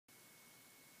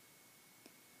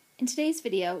In today's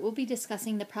video, we'll be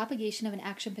discussing the propagation of an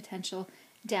action potential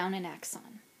down an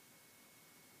axon.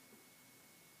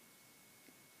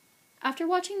 After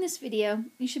watching this video,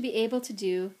 you should be able to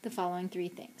do the following three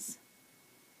things.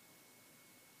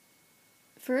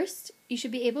 First, you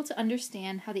should be able to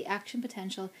understand how the action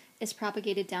potential is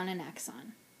propagated down an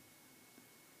axon.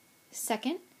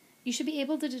 Second, you should be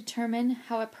able to determine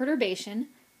how a perturbation,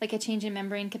 like a change in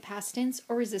membrane capacitance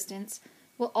or resistance,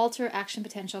 will alter action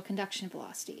potential conduction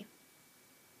velocity.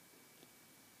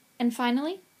 And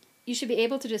finally, you should be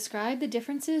able to describe the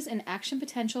differences in action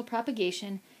potential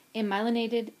propagation in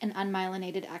myelinated and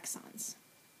unmyelinated axons.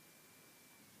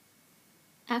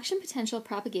 Action potential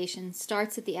propagation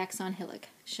starts at the axon hillock,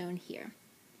 shown here.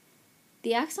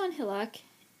 The axon hillock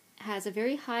has a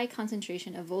very high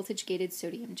concentration of voltage-gated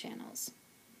sodium channels.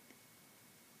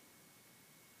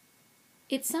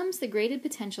 It sums the graded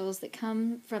potentials that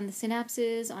come from the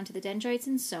synapses onto the dendrites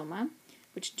and soma,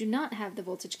 which do not have the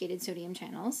voltage-gated sodium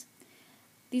channels.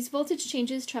 These voltage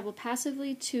changes travel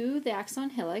passively to the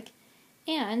axon hillock,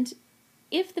 and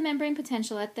if the membrane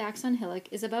potential at the axon hillock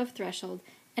is above threshold,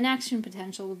 an action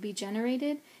potential will be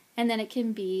generated, and then it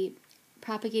can be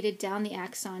propagated down the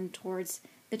axon towards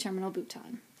the terminal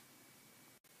bouton.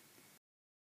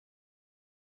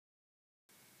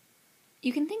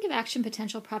 You can think of action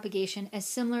potential propagation as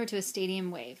similar to a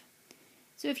stadium wave.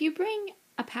 So if you bring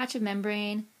a patch of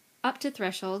membrane up to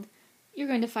threshold, you're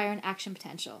going to fire an action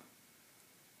potential.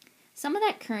 Some of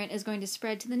that current is going to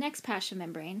spread to the next patch of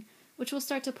membrane, which will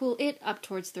start to pull it up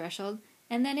towards threshold,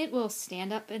 and then it will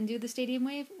stand up and do the stadium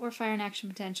wave or fire an action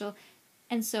potential,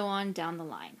 and so on down the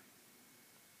line.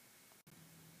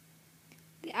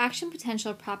 The action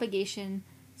potential propagation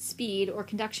speed or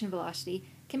conduction velocity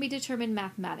can be determined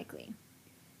mathematically.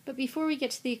 But before we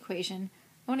get to the equation,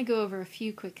 I want to go over a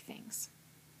few quick things.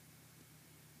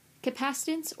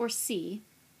 Capacitance, or C,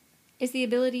 is the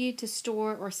ability to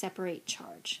store or separate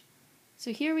charge.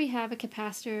 So here we have a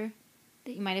capacitor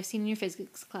that you might have seen in your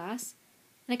physics class,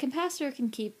 and a capacitor can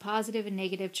keep positive and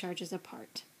negative charges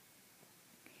apart.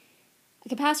 A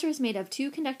capacitor is made of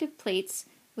two conductive plates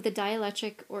with a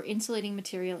dielectric or insulating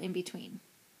material in between.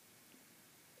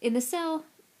 In the cell,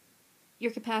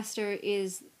 your capacitor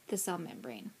is the cell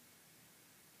membrane.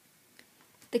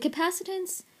 The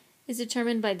capacitance is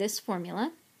determined by this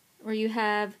formula, where you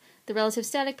have the relative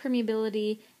static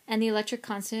permeability and the electric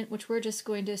constant, which we're just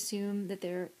going to assume that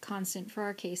they're constant for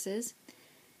our cases.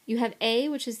 You have A,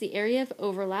 which is the area of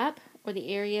overlap, or the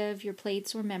area of your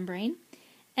plates or membrane,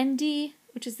 and D,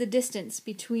 which is the distance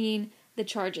between the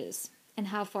charges and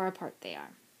how far apart they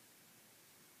are.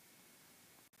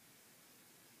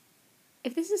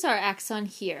 If this is our axon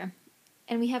here,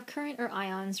 and we have current or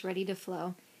ions ready to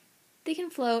flow, they can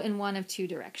flow in one of two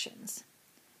directions.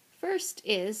 First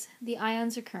is the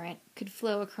ions or current could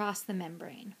flow across the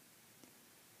membrane.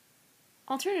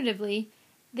 Alternatively,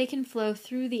 they can flow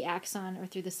through the axon or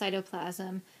through the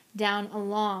cytoplasm down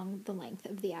along the length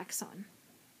of the axon.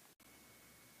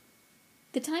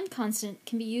 The time constant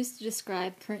can be used to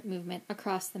describe current movement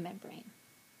across the membrane.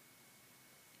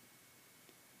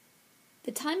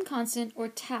 The time constant, or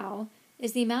tau,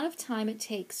 is the amount of time it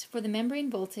takes for the membrane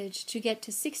voltage to get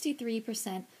to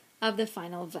 63% of the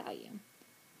final value.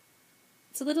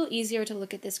 It's a little easier to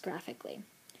look at this graphically.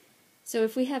 So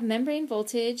if we have membrane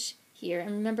voltage here,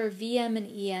 and remember Vm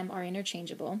and Em are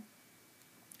interchangeable,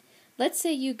 let's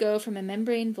say you go from a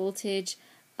membrane voltage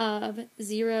of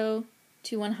 0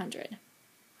 to 100.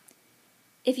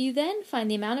 If you then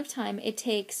find the amount of time it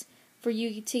takes for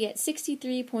you to get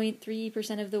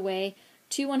 63.3% of the way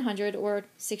to 100, or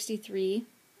 63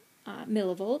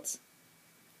 millivolts,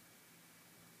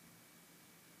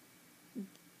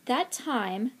 that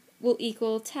time will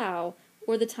equal tau,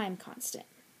 or the time constant.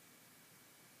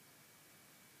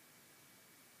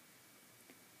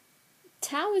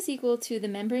 Tau is equal to the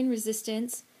membrane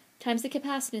resistance times the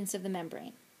capacitance of the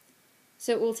membrane.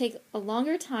 So it will take a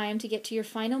longer time to get to your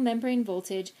final membrane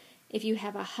voltage if you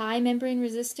have a high membrane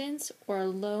resistance or a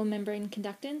low membrane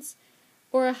conductance,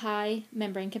 or a high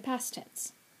membrane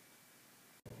capacitance.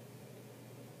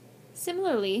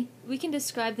 Similarly, we can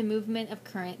describe the movement of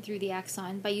current through the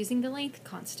axon by using the length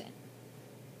constant.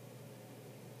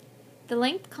 The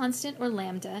length constant, or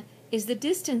lambda, is the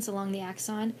distance along the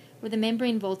axon where the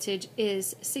membrane voltage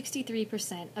is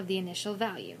 63% of the initial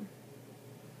value.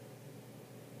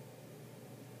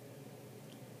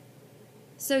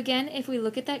 So again, if we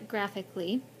look at that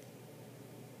graphically,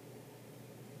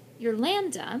 your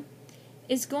lambda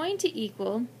is going to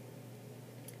equal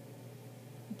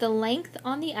the length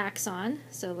on the axon,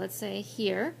 so let's say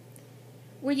here,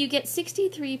 where you get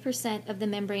 63% of the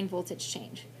membrane voltage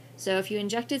change. So if you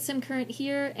injected some current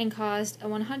here and caused a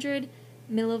 100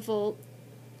 millivolt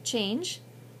change,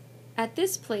 at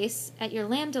this place, at your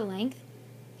lambda length,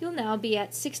 you'll now be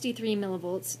at 63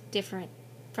 millivolts different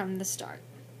from the start.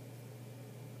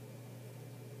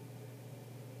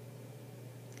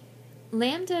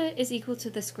 Lambda is equal to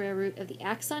the square root of the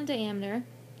axon diameter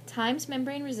times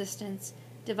membrane resistance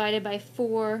divided by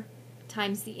 4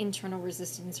 times the internal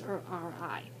resistance, or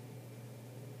Ri.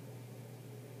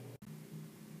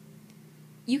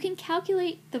 You can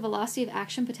calculate the velocity of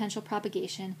action potential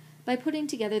propagation by putting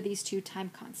together these two time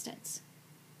constants.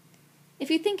 If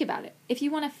you think about it, if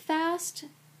you want a fast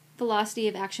velocity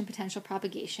of action potential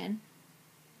propagation,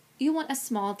 you want a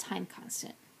small time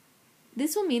constant.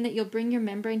 This will mean that you'll bring your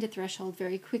membrane to threshold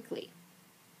very quickly.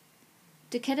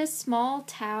 To get a small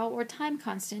tau or time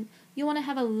constant, you want to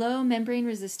have a low membrane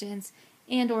resistance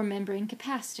and/or membrane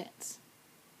capacitance.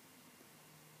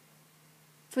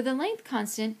 For the length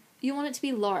constant, you want it to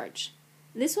be large.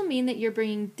 This will mean that you're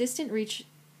bringing distant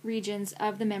regions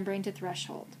of the membrane to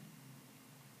threshold.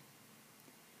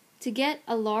 To get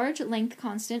a large length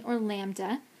constant, or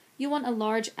lambda, you want a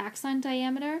large axon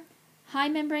diameter, high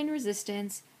membrane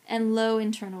resistance, and low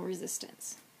internal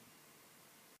resistance.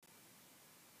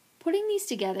 Putting these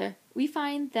together, we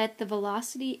find that the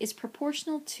velocity is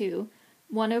proportional to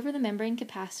 1 over the membrane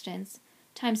capacitance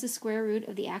times the square root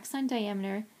of the axon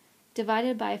diameter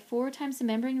divided by 4 times the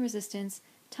membrane resistance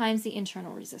times the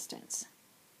internal resistance.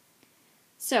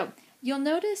 So, you'll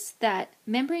notice that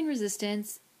membrane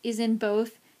resistance is in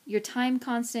both your time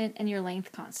constant and your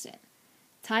length constant.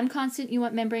 Time constant, you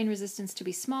want membrane resistance to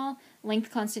be small. Length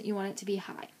constant, you want it to be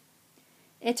high.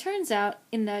 It turns out,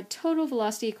 in the total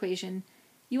velocity equation,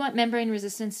 you want membrane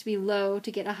resistance to be low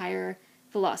to get a higher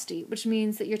velocity, which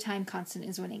means that your time constant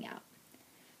is winning out.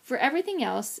 For everything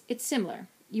else, it's similar.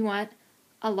 You want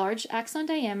a large axon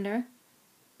diameter,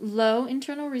 low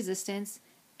internal resistance,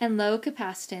 and low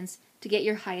capacitance to get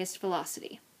your highest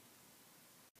velocity.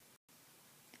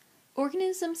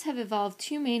 Organisms have evolved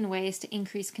 2 main ways to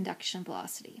increase conduction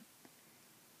velocity.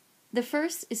 The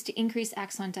first is to increase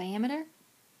axon diameter,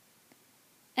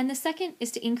 and the second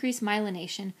is to increase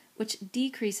myelination, which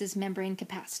decreases membrane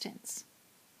capacitance.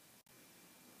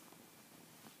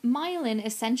 Myelin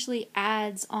essentially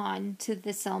adds on to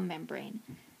the cell membrane.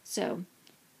 So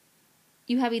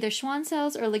you have either Schwann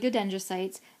cells or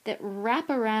oligodendrocytes that wrap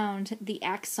around the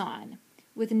axon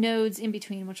with nodes in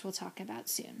between, which we'll talk about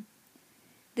soon.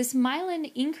 This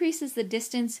myelin increases the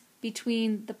distance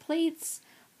between the plates,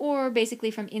 or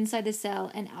basically from inside the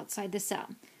cell and outside the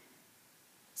cell.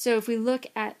 So if we look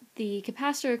at the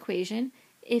capacitor equation,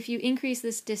 if you increase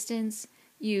this distance,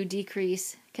 you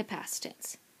decrease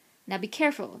capacitance. Now be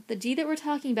careful, the d that we're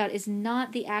talking about is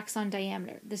not the axon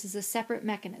diameter. This is a separate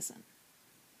mechanism.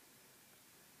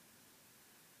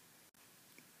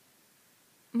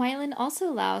 Myelin also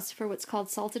allows for what's called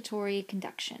saltatory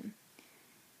conduction.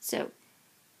 So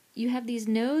you have these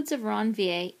nodes of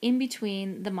Ranvier in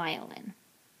between the myelin.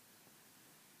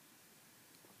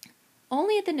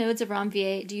 Only at the nodes of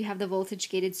Ranvier do you have the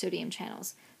voltage-gated sodium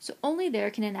channels, so only there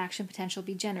can an action potential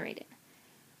be generated.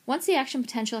 Once the action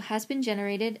potential has been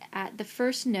generated at the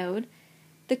first node,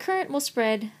 the current will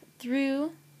spread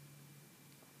through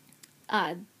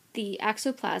the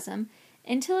axoplasm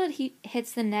until it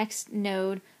hits the next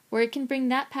node, where it can bring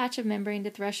that patch of membrane to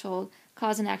threshold,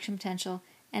 cause an action potential,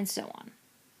 and so on.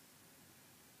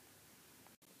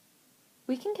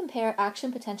 We can compare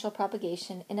action potential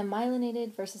propagation in a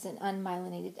myelinated versus an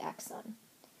unmyelinated axon.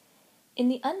 In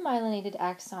the unmyelinated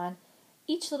axon,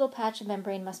 each little patch of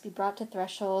membrane must be brought to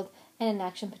threshold and an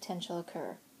action potential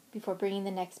occur, before bringing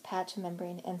the next patch of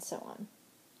membrane, and so on.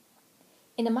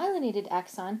 In a myelinated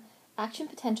axon, action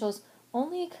potentials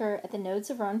only occur at the nodes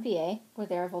of Ranvier, where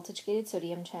there are voltage-gated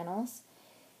sodium channels,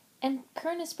 and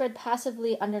current is spread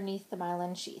passively underneath the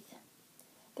myelin sheath.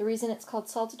 The reason it's called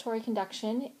saltatory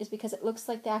conduction is because it looks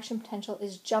like the action potential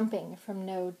is jumping from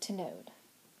node to node.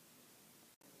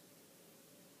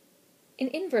 In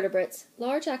invertebrates,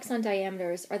 large axon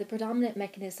diameters are the predominant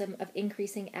mechanism of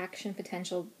increasing action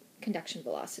potential conduction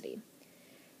velocity.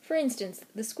 For instance,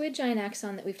 the squid giant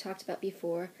axon that we've talked about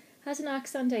before has an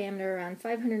axon diameter around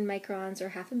 500 microns or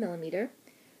half a millimeter,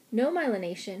 no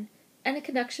myelination, and a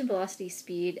conduction velocity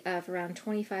speed of around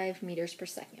 25 meters per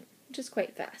second, which is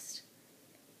quite fast.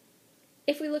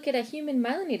 If we look at a human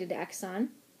myelinated axon,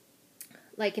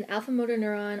 like an alpha motor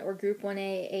neuron or group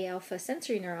 1A A-alpha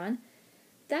sensory neuron,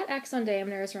 that axon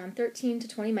diameter is around 13 to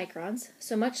 20 microns,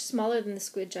 so much smaller than the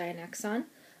squid giant axon,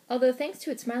 although thanks to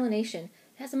its myelination,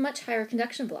 it has a much higher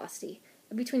conduction velocity,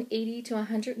 of between 80 to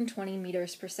 120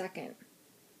 meters per second.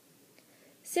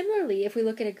 Similarly, if we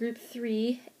look at a group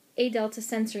 3 A delta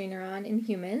sensory neuron in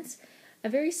humans, a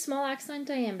very small axon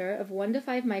diameter of 1 to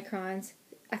 5 microns,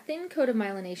 a thin coat of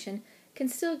myelination, can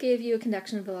still give you a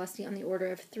conduction velocity on the order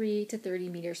of 3 to 30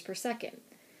 meters per second.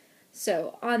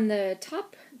 So on the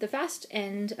fast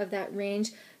end of that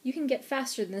range, you can get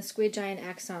faster than the squid giant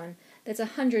axon that's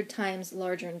 100 times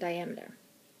larger in diameter.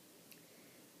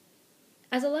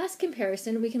 As a last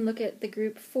comparison, we can look at the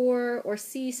group 4 or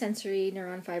C sensory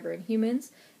neuron fiber in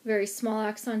humans, very small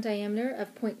axon diameter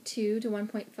of 0.2 to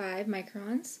 1.5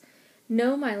 microns,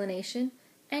 no myelination,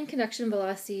 and conduction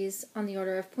velocities on the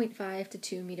order of 0.5 to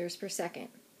 2 meters per second.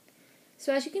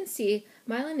 So as you can see,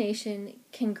 myelination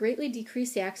can greatly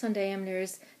decrease the axon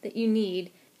diameters that you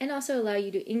need and also allow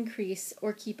you to increase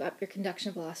or keep up your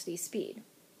conduction velocity speed.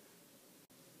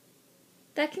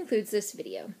 That concludes this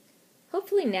video.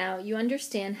 Hopefully now you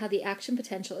understand how the action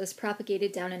potential is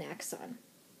propagated down an axon.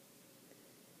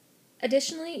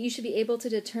 Additionally, you should be able to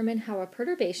determine how a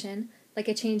perturbation, like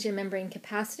a change in membrane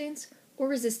capacitance or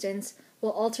resistance,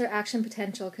 will alter action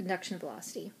potential conduction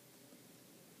velocity.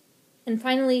 And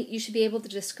finally, you should be able to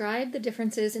describe the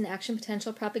differences in action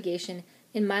potential propagation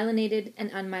in myelinated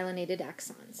and unmyelinated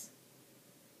axons.